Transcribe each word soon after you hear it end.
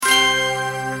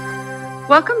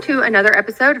Welcome to another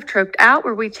episode of Troped Out,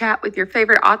 where we chat with your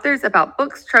favorite authors about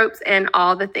books, tropes, and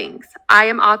all the things. I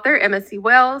am author Emma C.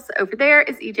 Wells. Over there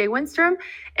is EJ Winstrom,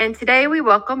 and today we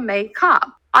welcome May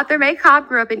Cobb. Author May Cobb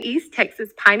grew up in East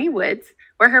Texas' Piney Woods,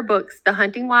 where her books, The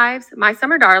Hunting Wives, My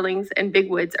Summer Darlings, and Big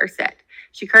Woods are set.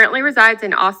 She currently resides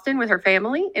in Austin with her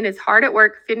family and is hard at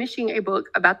work finishing a book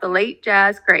about the late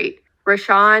jazz great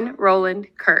Rashawn Roland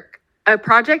Kirk, a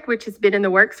project which has been in the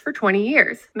works for 20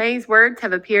 years. May's words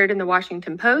have appeared in the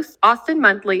Washington Post, Austin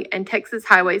Monthly, and Texas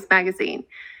Highways magazine.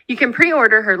 You can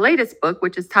pre-order her latest book,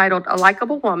 which is titled A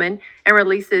Likeable Woman, and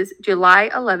releases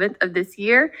July 11th of this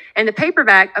year. And the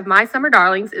paperback of My Summer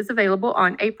Darlings is available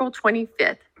on April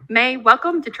 25th. May,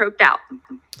 welcome to Troped Out.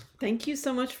 Thank you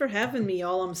so much for having me,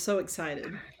 y'all. I'm so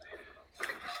excited.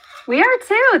 We are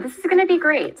too. This is going to be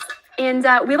great. And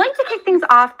we like to kick things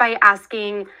off by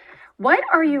asking, what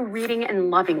are you reading and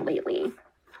loving lately?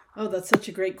 Oh, that's such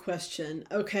a great question.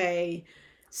 Okay,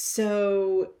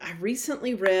 so I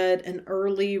recently read an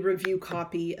early review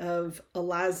copy of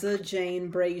Eliza Jane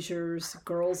Brazier's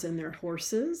Girls and Their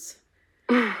Horses.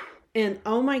 And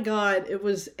oh my God, it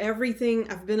was everything.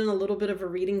 I've been in a little bit of a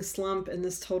reading slump, and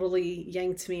this totally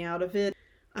yanked me out of it.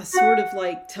 I sort of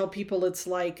tell people it's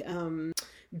like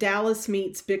Dallas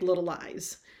meets Big Little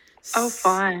Lies. Oh,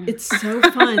 fun. It's so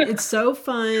fun. It's so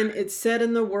fun. It's set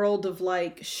in the world of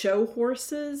show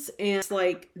horses, and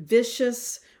it's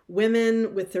vicious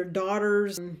women with their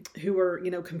daughters who are,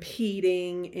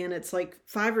 competing. And it's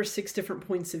 5 or 6 different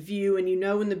points of view. And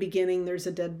in the beginning there's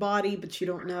a dead body, but you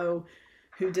don't know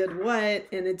who did what.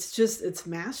 And it's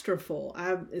masterful.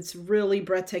 It's really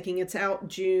breathtaking. It's out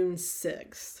June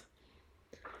 6th.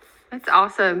 That's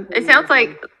awesome. It sounds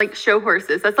like show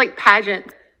horses. That's like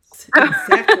pageants.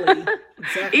 Exactly.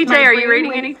 EJ, are you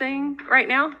reading anything right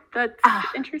now that's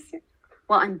interesting?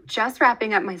 Well, I'm just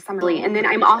wrapping up my summer, and then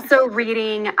I'm also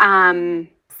reading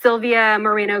Sylvia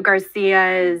Moreno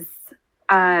Garcia's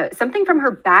something from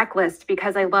her backlist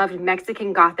because I loved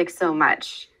Mexican Gothic so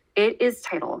much. It is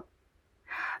titled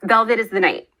Velvet is the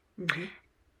Night. Mm-hmm.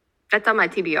 That's on my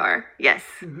TBR. Yes.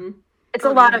 Mm-hmm. It's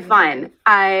a lot of fun.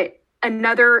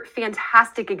 Another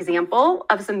fantastic example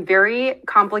of some very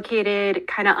complicated,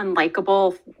 kind of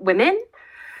unlikable women.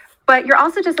 But you're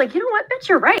also just you know what, bitch,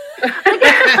 you're right.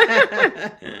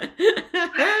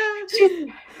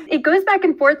 It goes back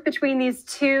and forth between these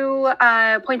two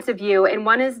points of view. And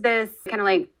one is this kind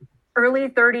of early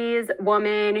 30s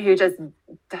woman who just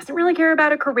doesn't really care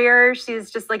about a career.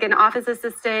 She's just an office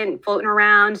assistant floating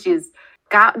around. She's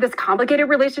got this complicated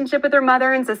relationship with her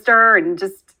mother and sister and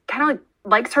just kind of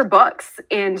likes her books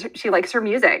and she likes her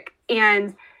music.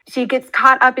 And she gets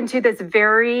caught up into this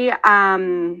very,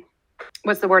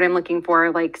 what's the word I'm looking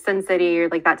for? Sin City or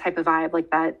that type of vibe,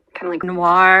 that kind of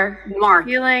noir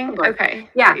feeling. Okay.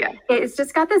 Yeah. It's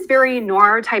just got this very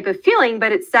noir type of feeling,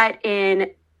 but it's set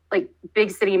in big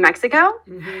city Mexico.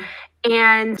 Mm-hmm.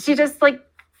 And she just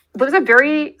lives a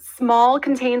very small,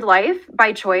 contained life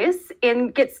by choice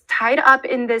and gets tied up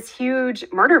in this huge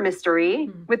murder mystery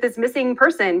with this missing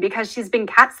person because she's been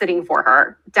cat sitting for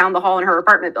her down the hall in her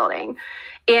apartment building.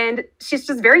 And she's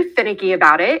just very finicky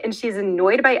about it. And she's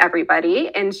annoyed by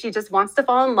everybody. And she just wants to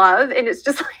fall in love. And it's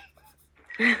just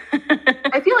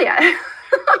I feel ya.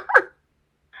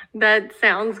 That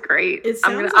sounds great. It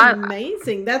sounds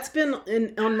amazing. That's been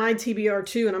on my TBR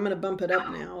too. And I'm going to bump it up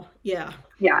now. Yeah.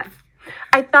 Yeah.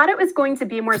 I thought it was going to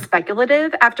be more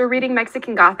speculative after reading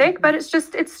Mexican Gothic, but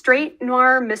it's straight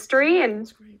noir mystery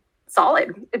and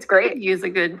solid. It's great. Use a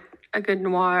good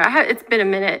noir. It's been a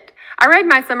minute. I read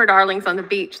My Summer Darlings on the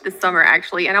beach this summer,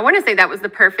 actually, and I want to say that was the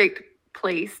perfect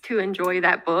place to enjoy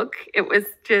that book. It was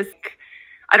just,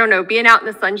 I don't know, being out in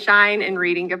the sunshine and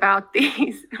reading about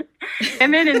these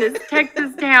women in this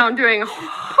Texas town doing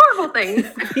horrible things.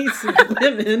 These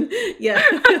women, yeah.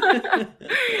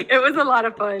 It was a lot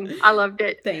of fun. I loved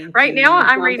it. Right now,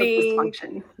 I'm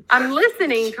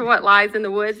listening to What Lies in the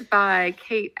Woods by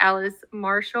Kate Alice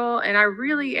Marshall, and I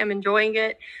really am enjoying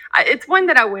it. It's one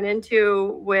that I went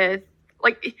into with,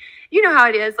 you know how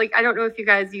it is. I don't know if you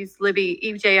guys use Libby.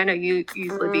 EJ, I know you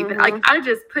use Libby, but I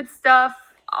just put stuff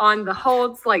on the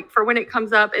holds for when it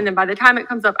comes up, and then by the time it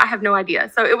comes up I have no idea.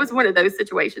 So it was one of those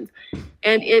situations,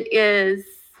 and it's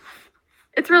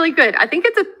really good. I think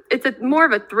it's a more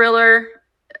of a thriller.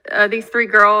 These 3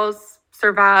 girls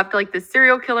survived this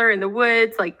serial killer in the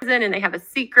woods, and they have a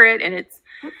secret, and it's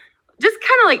just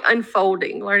kind of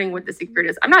unfolding, learning what the secret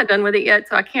is. I'm not done with it yet,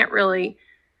 so I can't really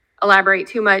elaborate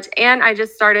too much. And I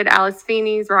just started Alice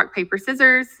Feeney's Rock, Paper,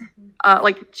 Scissors.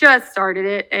 Just started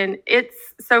it, and it's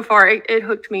so far it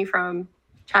hooked me from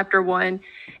chapter 1.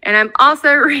 And I'm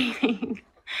also reading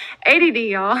ADD,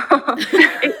 y'all.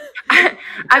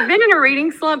 I've been in a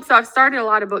reading slump, so I've started a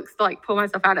lot of books to like pull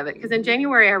myself out of it. Because in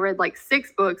January I read like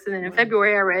 6 books, and then in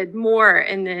February I read more,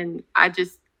 and then I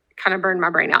just kind of burned my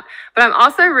brain out. But I'm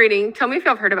also reading, tell me if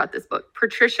y'all have heard about this book,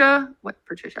 Patricia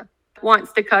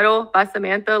Wants to Cuddle by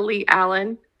Samantha Lee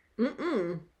Allen.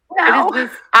 No.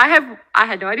 I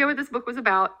had no idea what this book was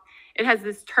about. It has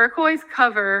this turquoise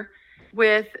cover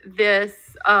with this,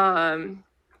 well,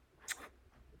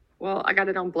 I got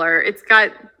it on blur. It's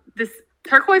got this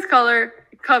turquoise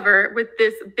cover with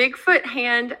this Bigfoot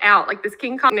hand out, like this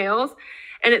King Kong nails,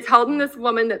 and it's holding this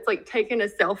woman that's like taking a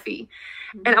selfie.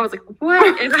 And I was like,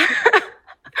 what? And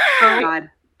Oh God.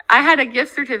 I had a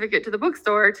gift certificate to the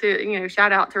bookstore to,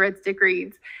 shout out to Red Stick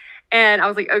Reads. And I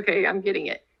was like, okay, I'm getting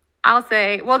it. I'll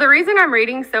say, well, the reason I'm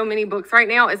reading so many books right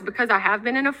now is because I have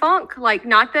been in a funk. Like,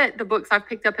 not that the books I've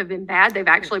picked up have been bad. They've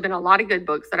actually been a lot of good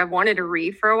books that I've wanted to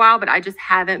read for a while, but I just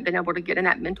haven't been able to get in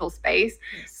that mental space.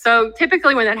 So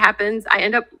typically when that happens, I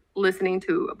end up listening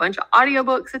to a bunch of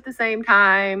audiobooks at the same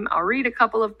time. I'll read a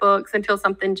couple of books until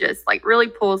something just like really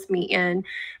pulls me in.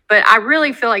 But I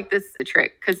really feel like this is a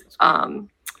trick because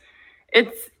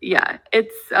it's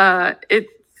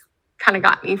kind of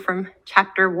got me from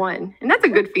chapter 1, and that's a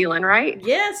good feeling, right?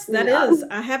 Yes, that is.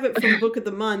 I have it from Book of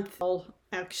the Month. I'll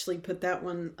actually put that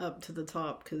one up to the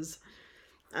top because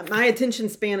my attention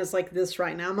span is like this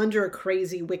right now. I'm under a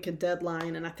crazy wicked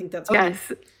deadline, and I think that's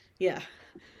yeah.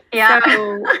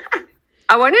 So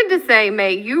I wanted to say,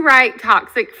 May, you write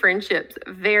toxic friendships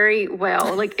very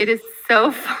well. Like, it is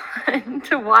so fun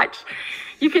to watch.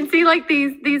 You can see like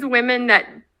these women that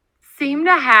seem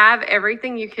to have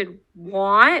everything you could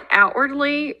want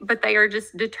outwardly, but they are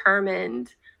just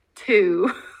determined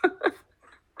to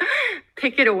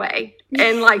pick it away.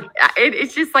 And like,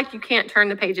 it's just like you can't turn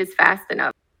the pages fast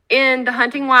enough. In The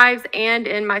Hunting Wives and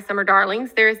in My Summer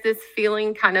Darlings, there's this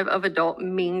feeling kind of adult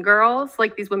mean girls.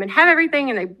 Like, these women have everything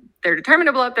and they're determined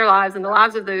to blow up their lives and the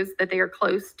lives of those that they are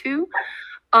close to.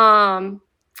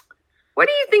 What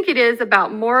do you think it is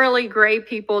about morally gray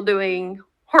people doing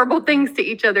horrible things to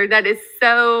each other that is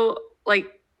so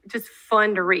like just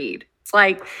fun to read?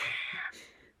 Like,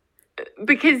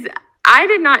 because I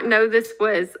did not know this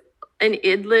was an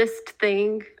id list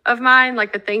thing of mine,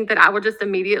 like a thing that I would just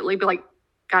immediately be like,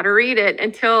 gotta read it,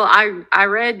 until I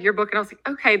read your book and I was like,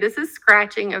 okay, this is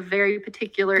scratching a very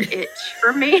particular itch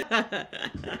for me.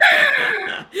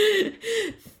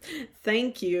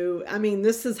 Thank you. I mean,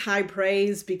 this is high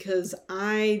praise because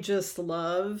I just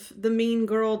love the mean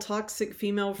girl, toxic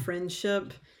female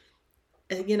friendship.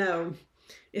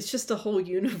 It's just a whole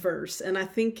universe. And I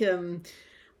think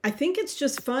it's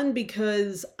just fun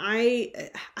because I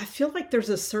feel like there's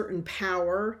a certain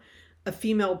power, a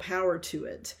female power to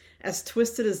it. As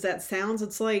twisted as that sounds,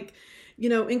 it's like,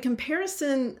 in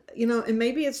comparison, and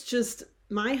maybe it's just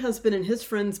my husband and his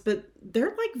friends, but they're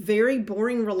like very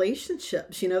boring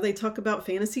relationships. They talk about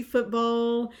fantasy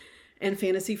football.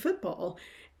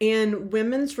 And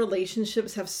women's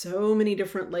relationships have so many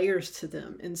different layers to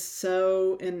them. And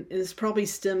this probably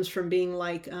stems from being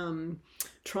like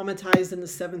traumatized in the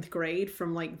 7th grade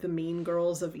from like the mean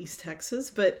girls of East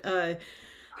Texas. But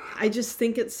I just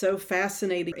think it's so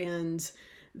fascinating, and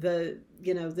the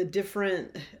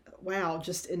different,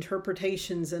 just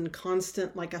interpretations and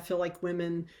constant, like, I feel like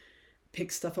women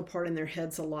pick stuff apart in their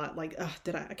heads a lot. Like, I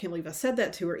can't believe I said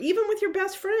that to her, even with your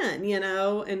best friend,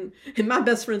 and my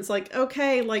best friend's like,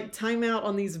 okay, like, time out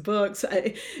on these books.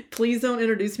 Please don't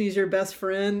introduce me as your best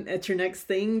friend at your next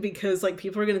thing, because like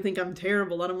people are going to think I'm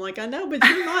terrible. And I'm like, I know, but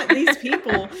you're not these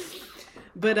people.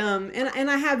 But, and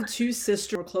I have 2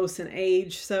 sisters who are close in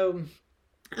age, so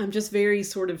I'm just very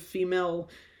sort of female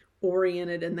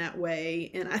oriented in that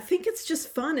way. And I think it's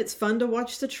just fun. It's fun to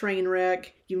watch the train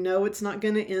wreck. It's not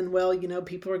going to end well.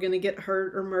 People are going to get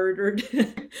hurt or murdered.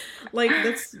 Like,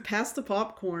 that's past the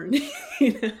popcorn.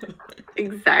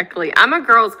 Exactly. I'm a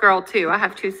girl's girl too. I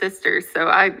have 2 sisters. So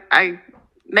I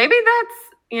maybe that's,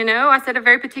 I said a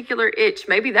very particular itch.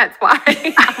 Maybe that's why.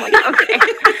 I'm like, okay.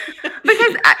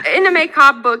 Because in the May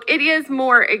Cobb book, it is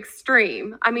more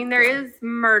extreme. I mean, there is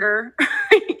murder.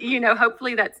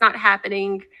 Hopefully that's not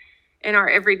happening in our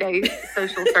everyday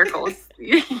social circles.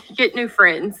 You get new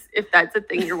friends if that's a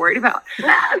thing you're worried about.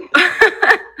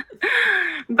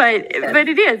 But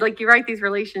it is, like, you write these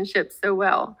relationships so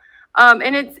well.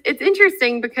 And it's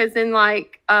interesting because in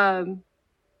like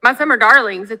My Summer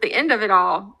Darlings, at the end of it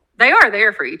all, they are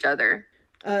there for each other.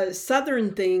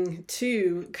 Southern thing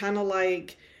too, kind of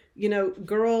like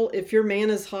girl, if your man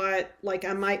is hot, like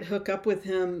I might hook up with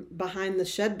him behind the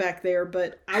shed back there,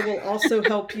 but I will also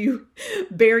help you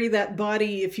bury that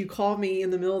body if you call me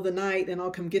in the middle of the night and I'll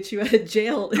come get you out of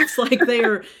jail. It's like they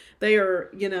are,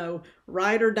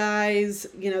 ride or dies,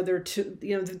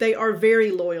 they are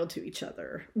very loyal to each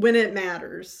other when it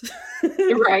matters.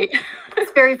 Right.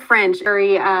 It's very French,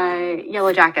 very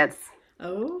Yellow Jackets.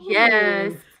 Oh,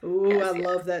 yes. Oh, yes, I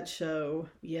love that show.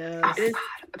 Yes. Oh,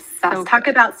 obsessed. So talk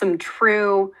about some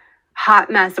true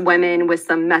hot mess women with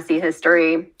some messy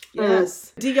history.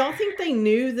 Yes. Do y'all think they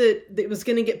knew that it was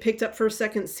going to get picked up for a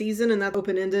second season and that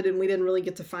open-ended and we didn't really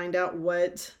get to find out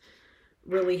what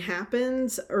really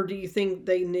happened? Or do you think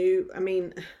they knew? I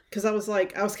mean, because I was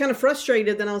kind of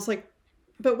frustrated. Then I was like,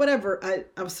 but whatever.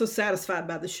 I was so satisfied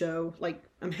by the show. Like,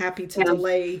 I'm happy to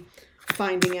delay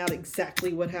finding out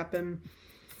exactly what happened.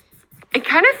 It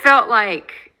kind of felt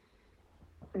like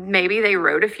maybe they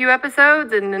wrote a few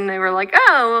episodes and then they were like,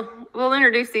 oh, we'll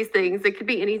introduce these things. It could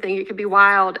be anything. It could be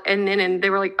wild. And then they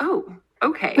were like, oh,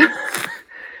 okay. We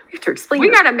have to explain. We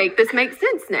got to make this make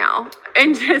sense now.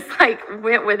 And just like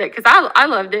went with it because I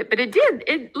loved it. But it did.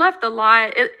 It left a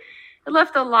lot. It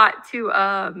left a lot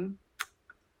to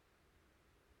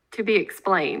be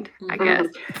explained, I guess.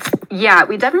 Yeah,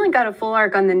 we definitely got a full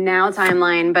arc on the now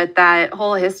timeline, but that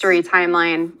whole history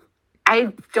timeline,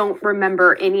 I don't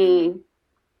remember any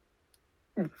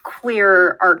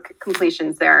clear arc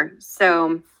completions there.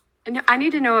 So I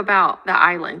need to know about the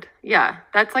island. Yeah,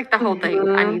 that's like the whole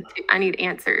thing. I need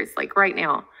answers like right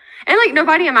now. And like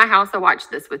nobody in my house will watch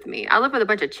this with me. I live with a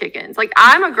bunch of chickens. Like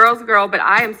I'm a girl's girl, but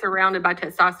I am surrounded by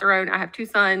testosterone. I have 2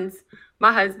 sons,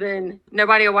 my husband.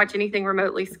 Nobody will watch anything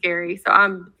remotely scary. So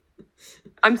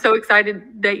I'm so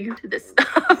excited that you did this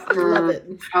stuff. Love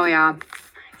it. Oh yeah.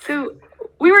 So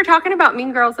we were talking about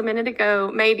Mean Girls a minute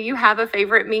ago. May, do you have a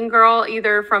favorite Mean Girl,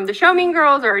 either from the show Mean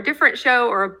Girls or a different show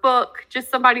or a book, just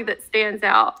somebody that stands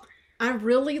out? I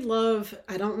really love,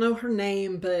 I don't know her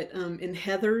name, but in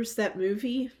Heathers, that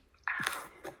movie.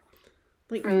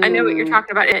 Like, I know what you're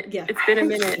talking about. Yeah. It's been a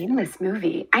minute. I've seen this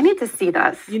movie. I need to see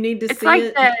this. You need to it's see like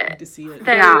it. The, you need to see it.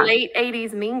 The late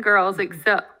 80s Mean Girls,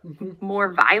 except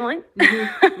more violent.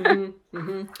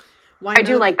 I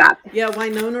do like that. Yeah,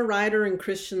 Winona Ryder and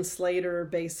Christian Slater,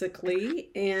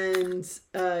 basically. And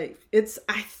I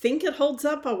think it holds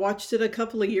up. I watched it a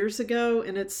couple of years ago,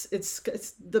 and it's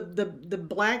the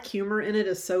black humor in it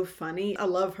is so funny. I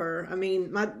love her. I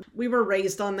mean, we were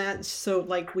raised on that, so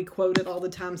like we quote it all the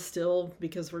time still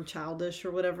because we're childish or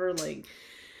whatever. Like,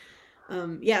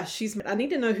 yeah, I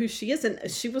need to know who she is, and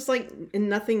she was like in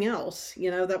nothing else.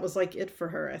 That was like it for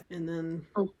her. And then.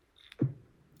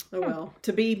 Oh well,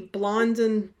 to be blonde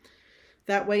and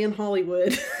that way in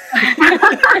Hollywood.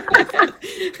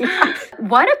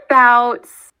 What about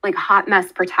like hot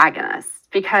mess protagonists?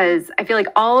 Because I feel like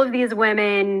all of these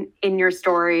women in your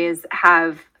stories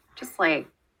have just like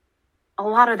a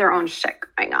lot of their own shit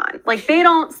going on. Like they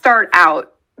don't start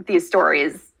out these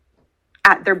stories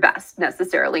at their best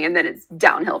necessarily, and then it's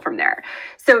downhill from there.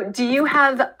 So do you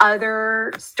have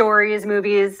other stories,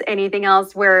 movies, anything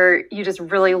else where you just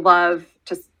really love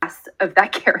just of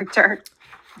that character?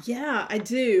 Yeah, I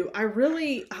do. I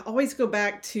always go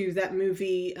back to that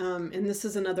movie, and this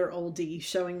is another oldie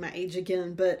showing my age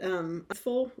again, but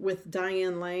Full with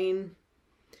Diane Lane.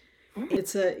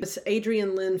 It's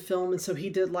Adrian Lynn film, and so he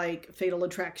did like Fatal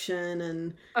Attraction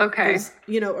and those,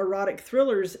 erotic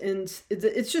thrillers, and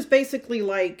it's just basically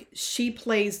like she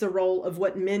plays the role of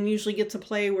what men usually get to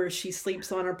play, where she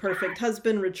sleeps on her perfect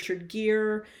husband, Richard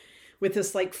Gere, with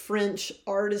this like French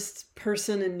artist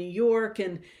person in New York,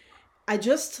 and I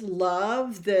just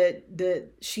love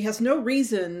that she has no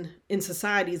reason in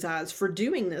society's eyes for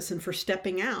doing this and for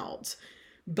stepping out,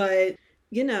 but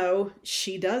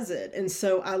she does it. And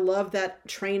so I love that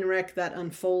train wreck, that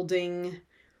unfolding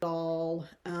all.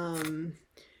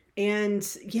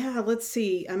 And yeah, let's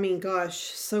see. I mean, gosh,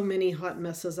 so many hot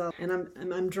messes up, and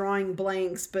I'm drawing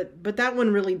blanks, but that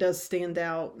one really does stand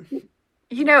out.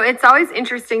 It's always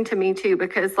interesting to me too,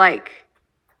 because like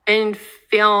in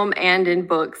film and in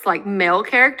books, like male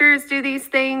characters do these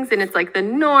things and it's like the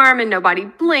norm and nobody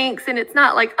blinks and it's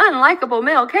not like unlikable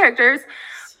male characters.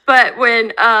 But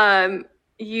when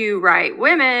you write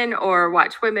women or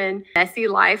watch women messy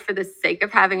life for the sake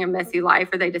of having a messy life,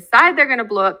 or they decide they're going to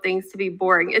blow up things to be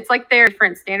boring, it's like their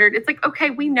different standard. It's like, okay,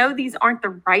 we know these aren't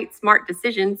the right smart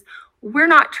decisions. We're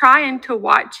not trying to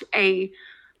watch a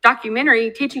documentary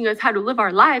teaching us how to live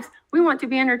our lives. We want to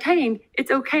be entertained.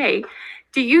 It's okay.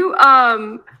 Do you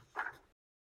kind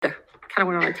of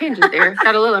went on a tangent there,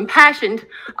 got a little impassioned.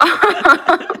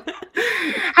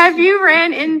 Have you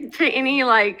ran into any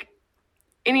like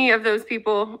any of those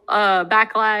people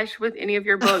backlash with any of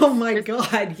your books? Oh my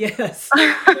God, yes.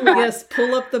 Yes,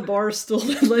 pull up the bar stool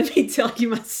and let me tell you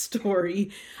my story.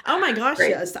 Oh my gosh,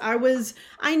 Great. yes.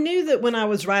 I knew that when I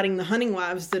was writing The Hunting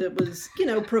Wives that it was,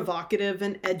 provocative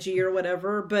and edgy or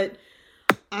whatever, but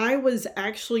I was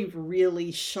actually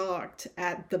really shocked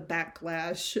at the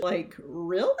backlash. Like,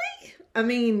 really? I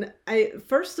mean,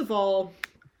 first of all,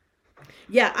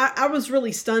 yeah, I was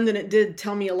really stunned, and it did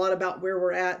tell me a lot about where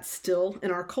we're at still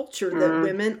in our culture, that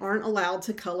women aren't allowed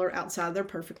to color outside their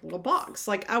perfect little box.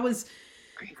 Like, I was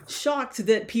shocked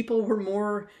that people were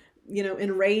more,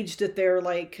 enraged at their,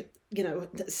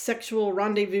 sexual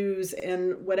rendezvous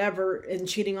and whatever, and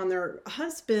cheating on their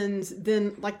husbands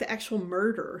than, like, the actual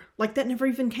murder. Like, that never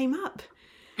even came up.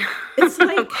 It's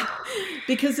like,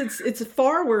 because it's a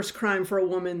far worse crime for a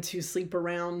woman to sleep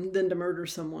around than to murder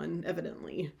someone,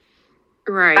 evidently.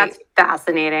 Right. That's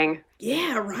fascinating.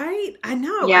 Yeah, right. I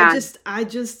know. Yeah.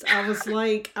 I was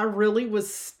like, I really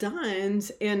was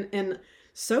stunned and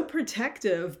so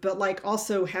protective, but like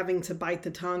also having to bite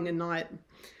the tongue and not,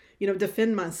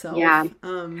 defend myself. Yeah.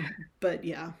 But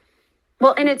yeah.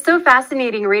 Well, and it's so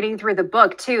fascinating reading through the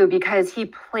book too, because he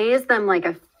plays them like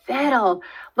a fiddle.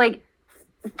 Like,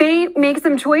 they make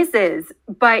some choices,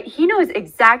 but he knows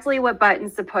exactly what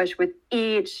buttons to push with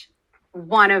each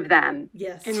one of them.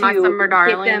 Yes. In My Summer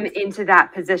Darlings. Get them into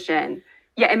that position.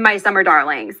 Yeah, in My Summer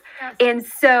Darlings. Yes. And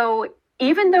so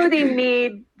even though they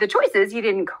made the choices, he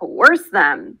didn't coerce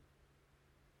them.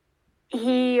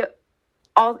 He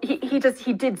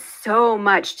did so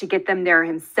much to get them there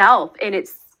himself. And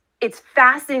it's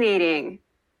fascinating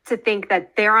to think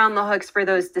that they're on the hooks for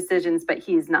those decisions, but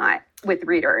he's not with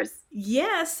readers.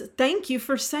 Yes, thank you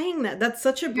for saying that. That's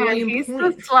such a brilliant he's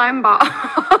point. the slime ball.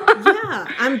 Yeah,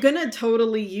 I'm gonna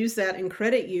totally use that and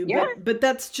credit you. Yeah. But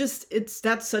that's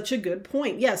such a good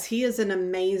point. Yes, he is an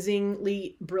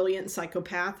amazingly brilliant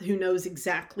psychopath who knows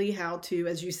exactly how to,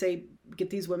 as you say, get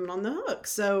these women on the hook.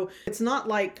 So it's not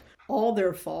like all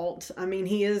their fault. I mean,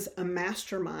 he is a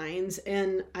mastermind,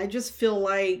 and I just feel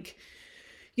like,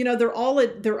 they're all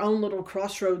at their own little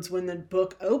crossroads when the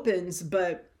book opens,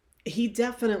 but he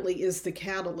definitely is the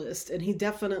catalyst, and he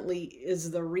definitely is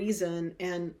the reason.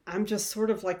 And I'm just sort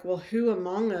of like, well, who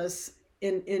among us,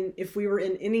 if we were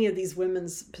in any of these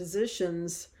women's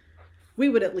positions, we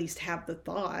would at least have the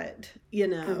thought,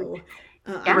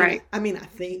 Right. I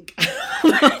think.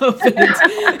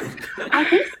 I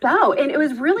think so. And it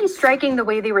was really striking the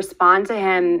way they respond to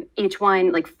him, each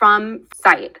one, like, from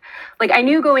sight. Like, I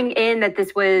knew going in that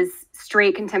this was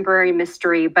straight contemporary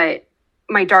mystery, but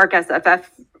my dark SFF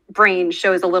brain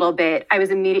shows a little bit.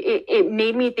 It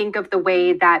made me think of the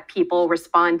way that people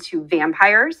respond to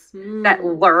vampires that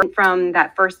learn from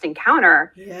that first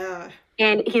encounter. Yeah.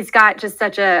 And he's got just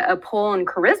such a pull and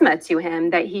charisma to him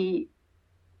that he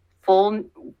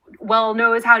well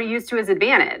knows how to use to his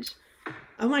advantage.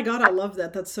 Oh my God, I love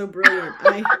that. That's so brilliant.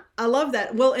 I love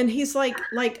that. Well, and he's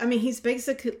he's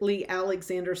basically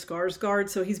Alexander Skarsgård,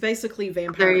 so he's basically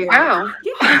vampire. There you go.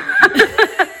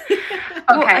 Yeah.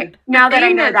 Okay, now that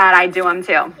I know that, I do them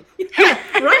too. Yeah,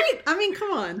 right? I mean,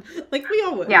 come on. Like, we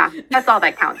all would. Yeah, that's all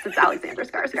that counts. It's Alexander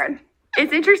Skarsgård.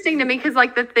 It's interesting to me because,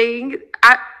 like, the thing,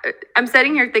 I'm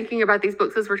sitting here thinking about these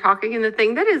books as we're talking, and the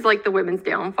thing that is, like, the women's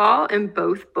downfall in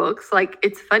both books, like,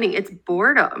 it's funny, it's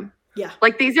boredom. Yeah.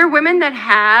 Like, these are women that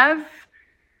have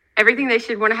everything they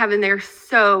should want to have, and they're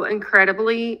so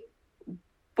incredibly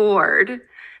bored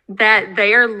that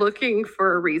they are looking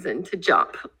for a reason to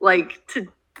jump. Like,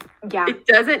 yeah, it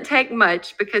doesn't take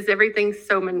much because everything's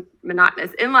so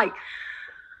monotonous. And, like,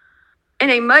 in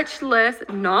a much less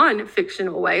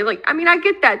non-fictional way. Like, I mean, I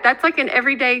get that. That's like an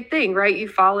everyday thing, right? You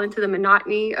fall into the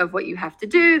monotony of what you have to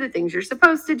do, the things you're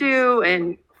supposed to do.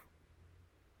 And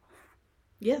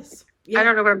yes. Yeah. I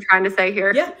don't know what I'm trying to say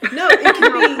here. Yeah. No, it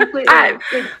can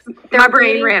be. My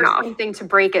brain ran off. Something to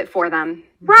break it for them.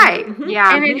 Right. Mm-hmm.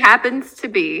 Yeah. And it happens to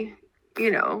be,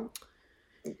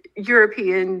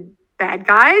 European bad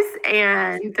guys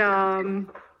and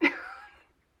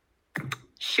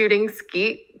shooting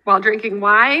skeet while drinking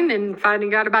wine and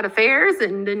finding out about affairs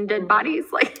and then dead bodies.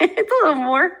 Like, it's a little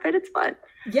more, but it's fun.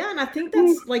 Yeah, and I think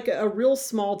that's like a real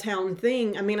small town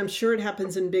thing. I mean, I'm sure it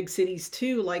happens in big cities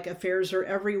too, like affairs are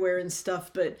everywhere and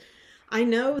stuff, but I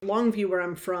know Longview, where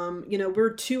I'm from, we're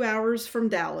 2 hours from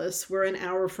Dallas, we're an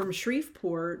hour from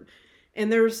Shreveport,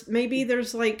 and there's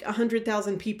like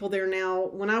 100,000 people there now.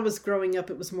 When I was growing up,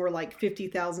 it was more like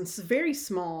 50,000. It's very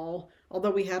small,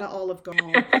 although we had an Olive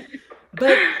Garden.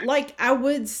 But, like, I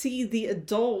would see the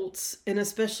adults, and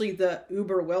especially the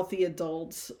uber wealthy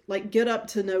adults, like, get up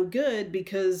to no good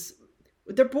because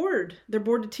they're bored. They're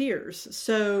bored to tears.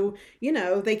 So,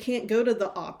 they can't go to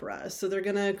the opera. So they're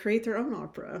going to create their own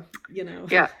opera,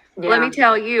 Yeah. Let me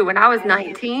tell you, when I was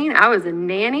 19, I was a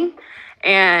nanny.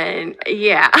 And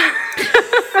yeah,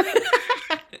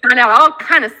 find out all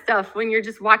kind of stuff when you're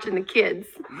just watching the kids.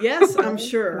 Yes, I'm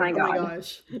sure. My Oh God. my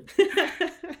gosh.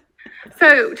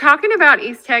 So talking about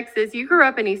East Texas, you grew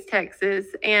up in East Texas,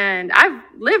 and I've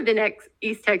lived in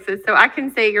East Texas, so I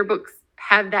can say your books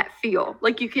have that feel.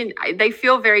 Like they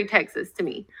feel very Texas to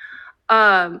me.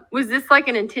 Was this like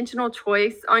an intentional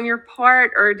choice on your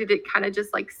part, or did it kind of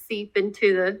just like seep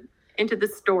into the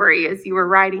story as you were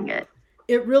writing it?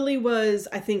 It really was,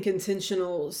 I think,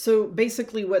 intentional. So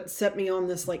basically what set me on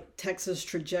this like Texas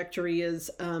trajectory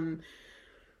is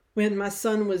when my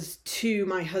son was 2,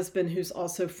 my husband, who's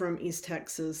also from East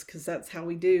Texas, because that's how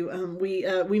we do,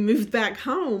 we moved back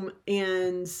home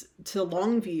and to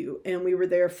Longview, and we were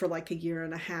there for like a year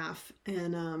and a half.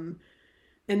 And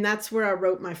that's where I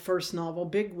wrote my first novel,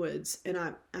 Big Woods. And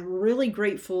I'm really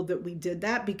grateful that we did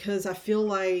that, because I feel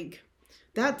like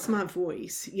that's my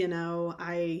voice.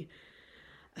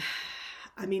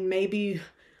 I mean, maybe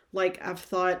like I've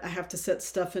thought I have to set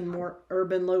stuff in more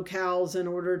urban locales in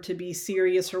order to be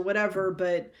serious or whatever,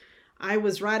 but I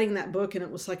was writing that book and it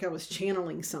was like I was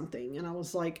channeling something. And I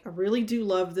was like, I really do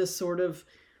love this sort of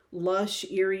lush,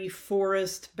 eerie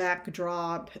forest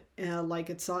backdrop. Like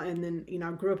it's all, and then,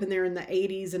 I grew up in there in the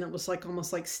 80s, and it was like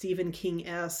almost like Stephen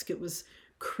King-esque. It was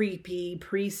creepy,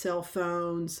 pre-cell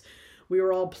phones. We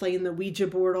were all playing the Ouija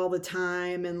board all the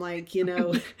time, and like,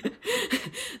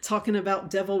 talking about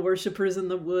devil worshippers in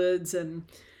the woods. And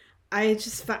I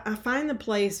find the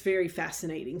place very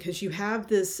fascinating, because you have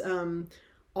this,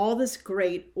 all this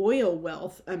great oil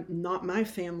wealth, not my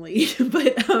family,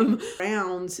 but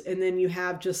around, and then you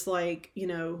have just like,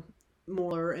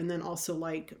 more, and then also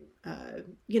like,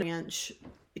 ranch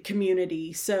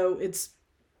community. So it's,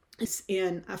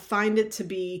 and I find it to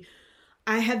be,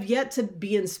 I have yet to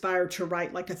be inspired to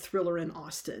write like a thriller in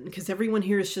Austin, because everyone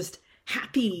here is just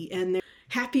happy, and they're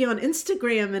happy on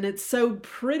Instagram, and it's so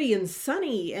pretty and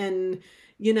sunny, and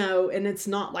and it's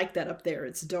not like that up there.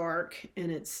 It's dark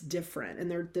and it's different,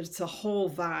 and there's a whole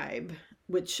vibe,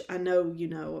 which I know you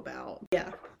know about.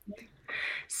 Yeah.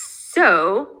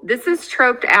 So this is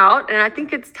Troped Out, and I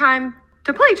think it's time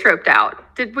to play Troped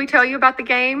Out. Did we tell you about the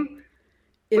game?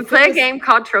 We play a game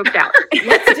called Troped Out.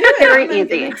 Let's do it. Very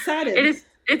easy. I'm excited.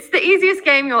 It's the easiest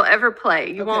game you'll ever play.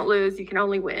 You won't lose. You can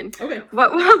only win. Okay.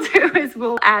 What we'll do is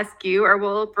we'll ask you, or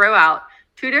we'll throw out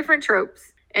 2 different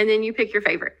tropes, and then you pick your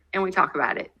favorite, and we talk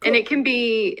about it. Cool. And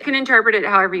you can interpret it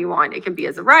however you want. It can be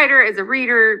as a writer, as a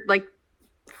reader, like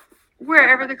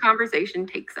wherever the conversation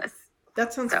takes us.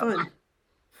 That sounds fun.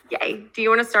 Yay. Do you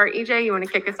want to start, EJ? You want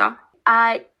to kick us off?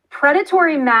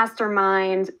 Predatory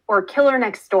mastermind or killer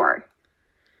next door?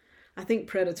 I think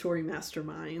predatory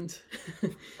mastermind.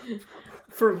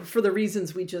 For the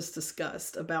reasons we just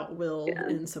discussed about Will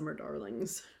and Summer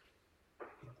Darlings.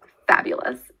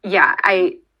 Fabulous. Yeah,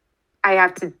 I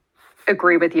have to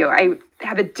agree with you. I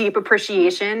have a deep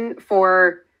appreciation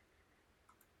for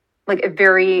like a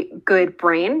very good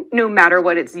brain, no matter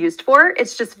what it's used for.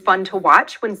 It's just fun to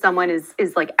watch when someone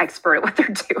is like expert at what they're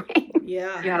doing.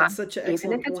 Yeah. That's such an excellent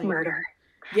Even if it's point. murder.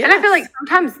 Yes. And I feel like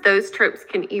sometimes those tropes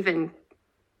can even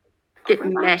get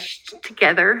meshed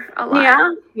together a lot.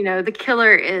 Yeah. The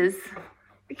killer's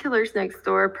next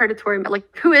door, predatory,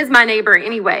 like who is my neighbor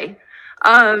anyway?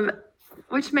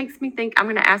 Which makes me think I'm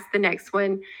going to ask the next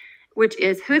one, which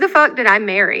is who the fuck did I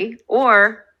marry?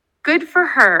 Or good for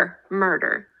her,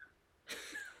 murder.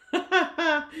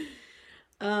 I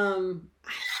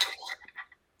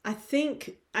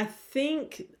think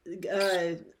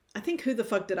who the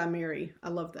fuck did I marry? I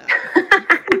love that.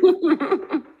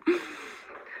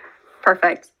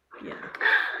 Perfect.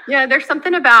 Yeah, there's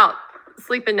something about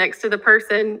sleeping next to the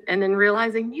person and then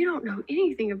realizing you don't know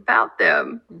anything about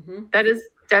them. Mm-hmm. That is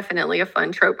definitely a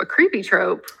fun trope, a creepy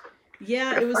trope.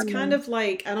 Yeah, it was kind of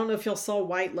like, I don't know if y'all saw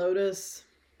White Lotus.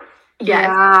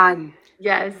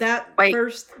 Yes.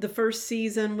 The first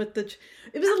season with it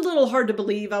was a little hard to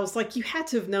believe. I was like, you had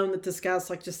to have known that this guy's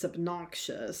like just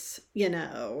obnoxious,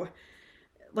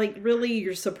 like really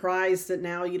you're surprised that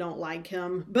now you don't like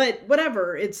him, but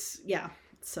whatever.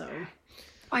 So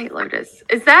White Lotus.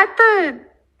 Is that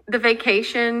the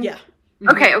vacation? Yeah.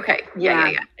 Okay.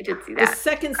 Yeah. I did see that. The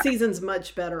second season's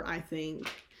much better, I think.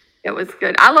 It was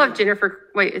good. I love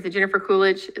Jennifer. Wait, is it Jennifer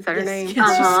Coolidge? Is that her name?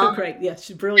 Yes, she's so great. Yeah,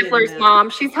 she's brilliant. Hitler's mom.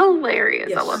 She's hilarious.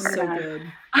 Yes, I love her. So good.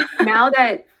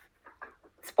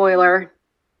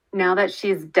 Now that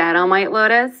she's dead on White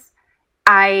Lotus,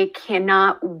 I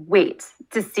cannot wait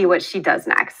to see what she does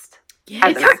next. Yeah.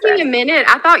 It took me a minute.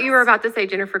 I thought you were about to say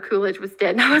Jennifer Coolidge was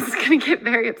dead, and I was going to get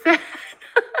very upset.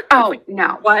 Oh,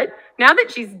 no. What? Now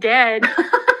that she's dead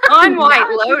on White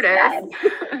Lotus.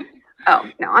 Oh,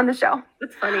 no, on the show.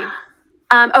 That's funny.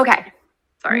 Okay.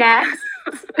 Sorry. Next.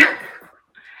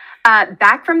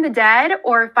 Back from the Dead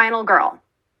or Final Girl?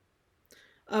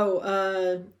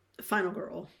 Oh, Final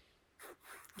Girl.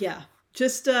 Yeah.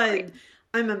 Just, I'm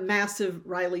a massive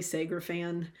Riley Sager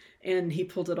fan, and he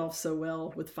pulled it off so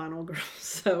well with Final Girl.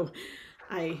 So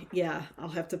I'll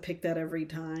have to pick that every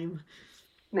time.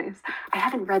 Nice. I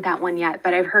haven't read that one yet,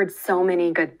 but I've heard so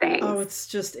many good things. Oh, it's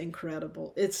just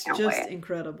incredible. It's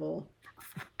incredible.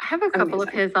 I have a couple of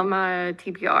his on my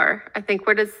TBR. I think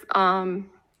what is Home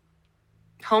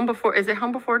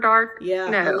Before Dark? Yeah,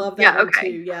 no. I love that one too.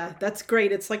 Yeah, that's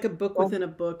great. It's like a book within a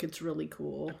book. It's really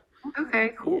cool.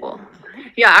 Okay, cool.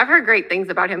 Yeah, I've heard great things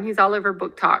about him. He's all over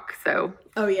Book Talk. So.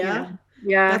 Oh yeah.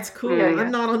 Yeah. That's cool. Yeah.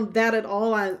 I'm not on that at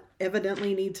all. I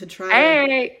evidently need to try.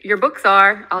 Hey, your books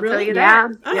are. I'll tell you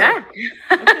that. Oh. Yeah.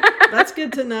 Okay. That's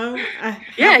good to know.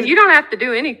 You don't have to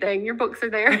do anything. Your books are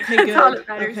there. Okay, That's all good. that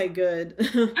matters. Okay, good.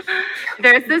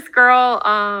 There's this girl,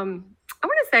 I want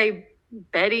to say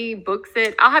Betty Books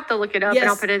It. I'll have to look it up and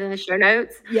I'll put it in the show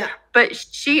notes. Yeah. But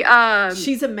she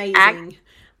she's amazing.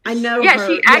 I know yeah, her.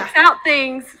 she acts out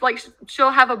things, like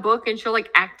she'll have a book and she'll like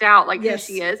act out like who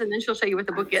she is, and then she'll show you what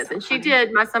the book is. And she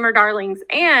did My Summer Darlings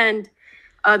and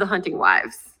The Hunting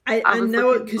Wives. I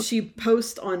know it because she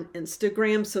posts on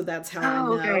Instagram, so that's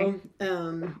how I know.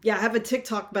 Okay. I have a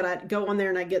TikTok, but I go on there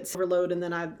and I get overload and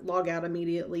then I log out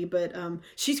immediately. But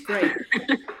she's great.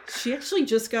 She actually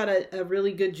just got a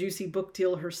really good juicy book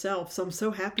deal herself, so I'm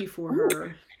so happy for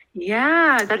her.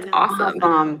 Yeah, that's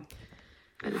awesome.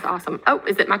 That is awesome. Oh,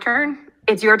 is it my turn?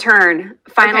 It's your turn.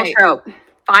 Final trope.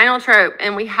 Final trope.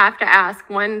 And we have to ask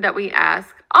one that we ask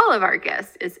all of our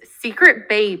guests is secret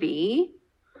baby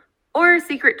or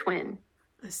secret twin?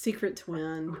 A secret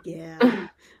twin. Yeah.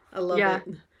 I love it.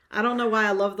 I don't know why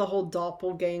I love the whole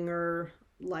doppelganger,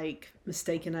 like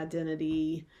mistaken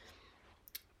identity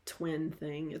twin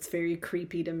thing. It's very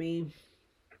creepy to me.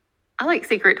 I like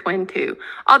secret twin too.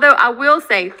 Although I will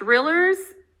say thrillers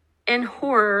and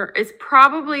horror is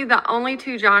probably the only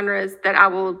two genres that I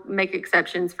will make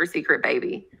exceptions for secret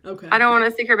baby. Okay. I don't want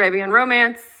a secret baby in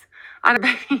romance. I don't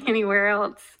baby anywhere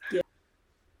else.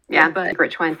 Yeah, but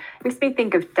secret twin makes me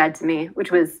think of Dead to Me,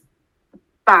 which was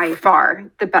by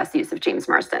far the best use of James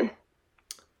Marsden.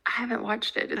 I haven't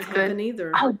watched it. It's I good. haven't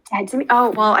either. Oh, Dead to Me.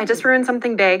 Oh, well, I just ruined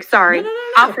something big. Sorry. No.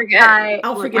 I'll forget.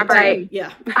 I'll forget. I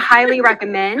highly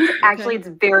recommend. Actually, Okay.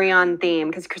 it's very on theme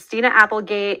because Christina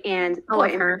Applegate and I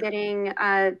love I'm her. forgetting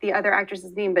the other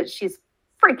actress's name, but she's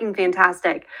freaking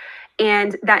fantastic.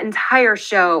 And that entire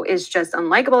show is just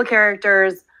unlikable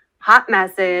characters, hot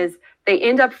messes. They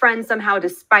end up friends somehow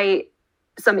despite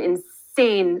some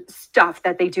insane stuff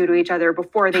that they do to each other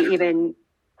before they even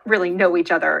really know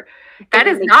each other. That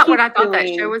And is they not keep what I thought that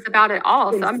doing show was about at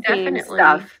all. So I'm insane definitely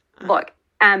stuff. Look,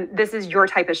 this is your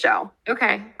type of show.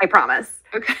 Okay. I promise.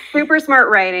 Okay. Super smart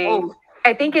writing. Oh.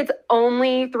 I think it's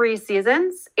only 3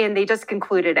 seasons and they just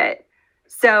concluded it.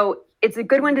 So it's a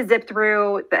good one to zip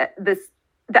through. The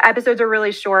episodes are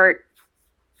really short.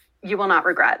 You will not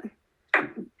regret.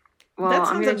 Well, That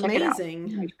I'm sounds gonna check it out.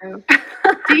 amazing.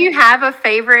 Do you have a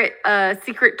favorite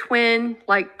secret twin?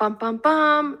 Like bum bum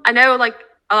bum. I know, like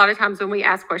a lot of times when we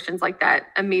ask questions like that,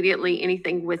 immediately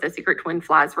anything with a secret twin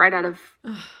flies right out of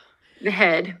the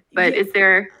head. But is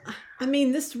there? I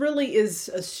mean, this really is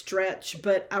a stretch,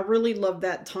 but I really love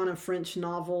that Tana French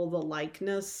novel, The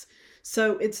Likeness.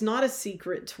 So it's not a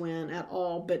secret twin at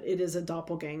all, but it is a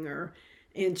doppelganger.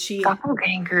 And she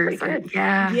Doppelgangers.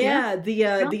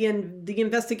 The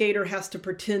investigator has to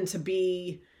pretend to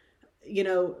be,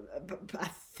 I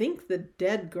think the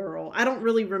dead girl. I don't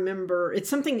really remember. It's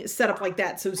something set up like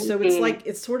that. So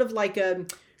it's sort of like a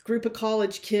group of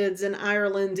college kids in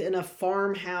Ireland in a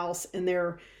farmhouse, and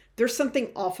there's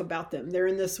something off about them. They're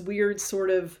in this weird sort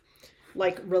of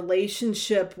like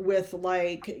relationship with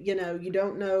like, you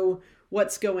don't know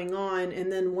what's going on, and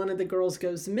then one of the girls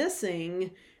goes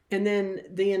missing. And then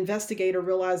the investigator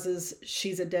realizes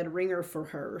she's a dead ringer for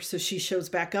her. So she shows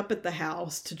back up at the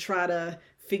house to try to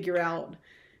figure out,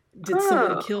 did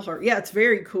someone kill her? Yeah, it's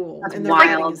very cool. That's and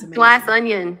wild. Glass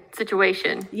Onion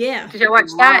situation. Yeah. Did you watch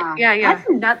that? Yeah.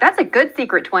 That's a good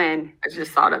secret twin. I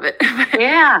just thought of it.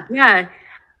 Yeah. Yeah.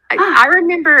 I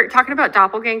remember talking about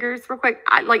doppelgangers real quick.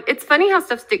 It's funny how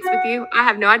stuff sticks with you. I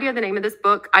have no idea the name of this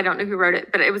book. I don't know who wrote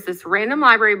it, but it was this random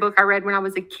library book I read when I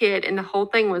was a kid. And the whole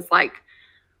thing was like,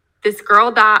 this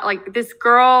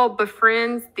girl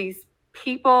befriends these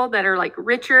people that are like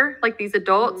richer, like these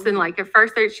adults. And like at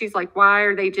first she's like, why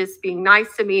are they just being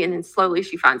nice to me? And then slowly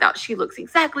she finds out she looks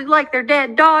exactly like their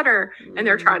dead daughter. And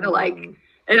they're trying to like,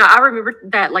 and I remember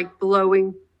that like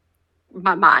blowing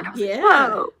my mind. I was like,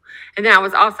 whoa. And then I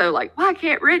was also like, why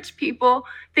can't rich people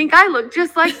think I look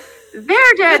just like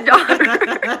their dead daughter?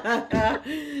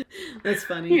 That's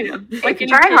funny. If you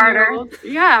try harder.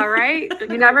 Yeah, right.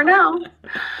 You never know.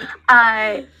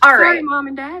 All Sorry, right, Mom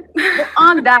and Dad. Well,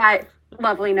 on that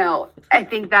lovely note, I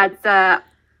think that's our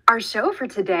show for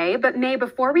today. But May,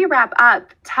 before we wrap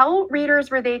up, tell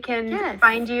readers where they can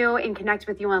find you and connect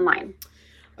with you online.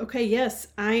 Okay, yes.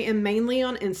 I am mainly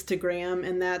on Instagram,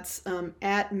 and that's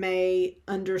at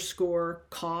May_Cobb,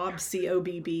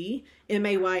 COBB,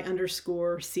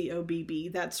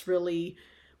 MAY_COBB. That's really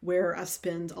where I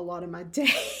spend a lot of my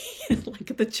day,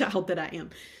 like the child that I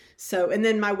am. So, and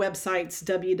then my website's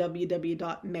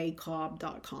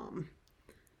www.maycobb.com.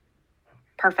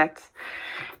 Perfect.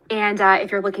 And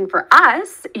if you're looking for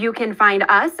us, you can find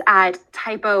us at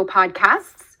Typo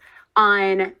Podcasts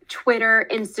on Twitter,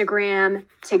 Instagram,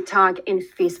 TikTok, and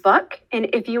Facebook.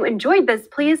 And if you enjoyed this,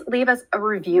 please leave us a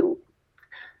review.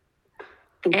 I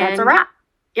think that's a wrap.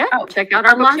 Yeah, check out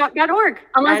our bookshop.org.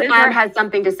 Unless Anne has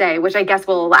something to say, which I guess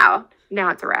we'll allow. Now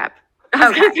it's a wrap.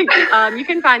 Okay. You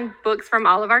can find books from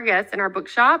all of our guests in our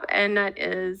bookshop, and that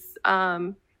is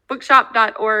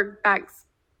bookshop.org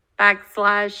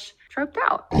 /troped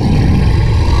out.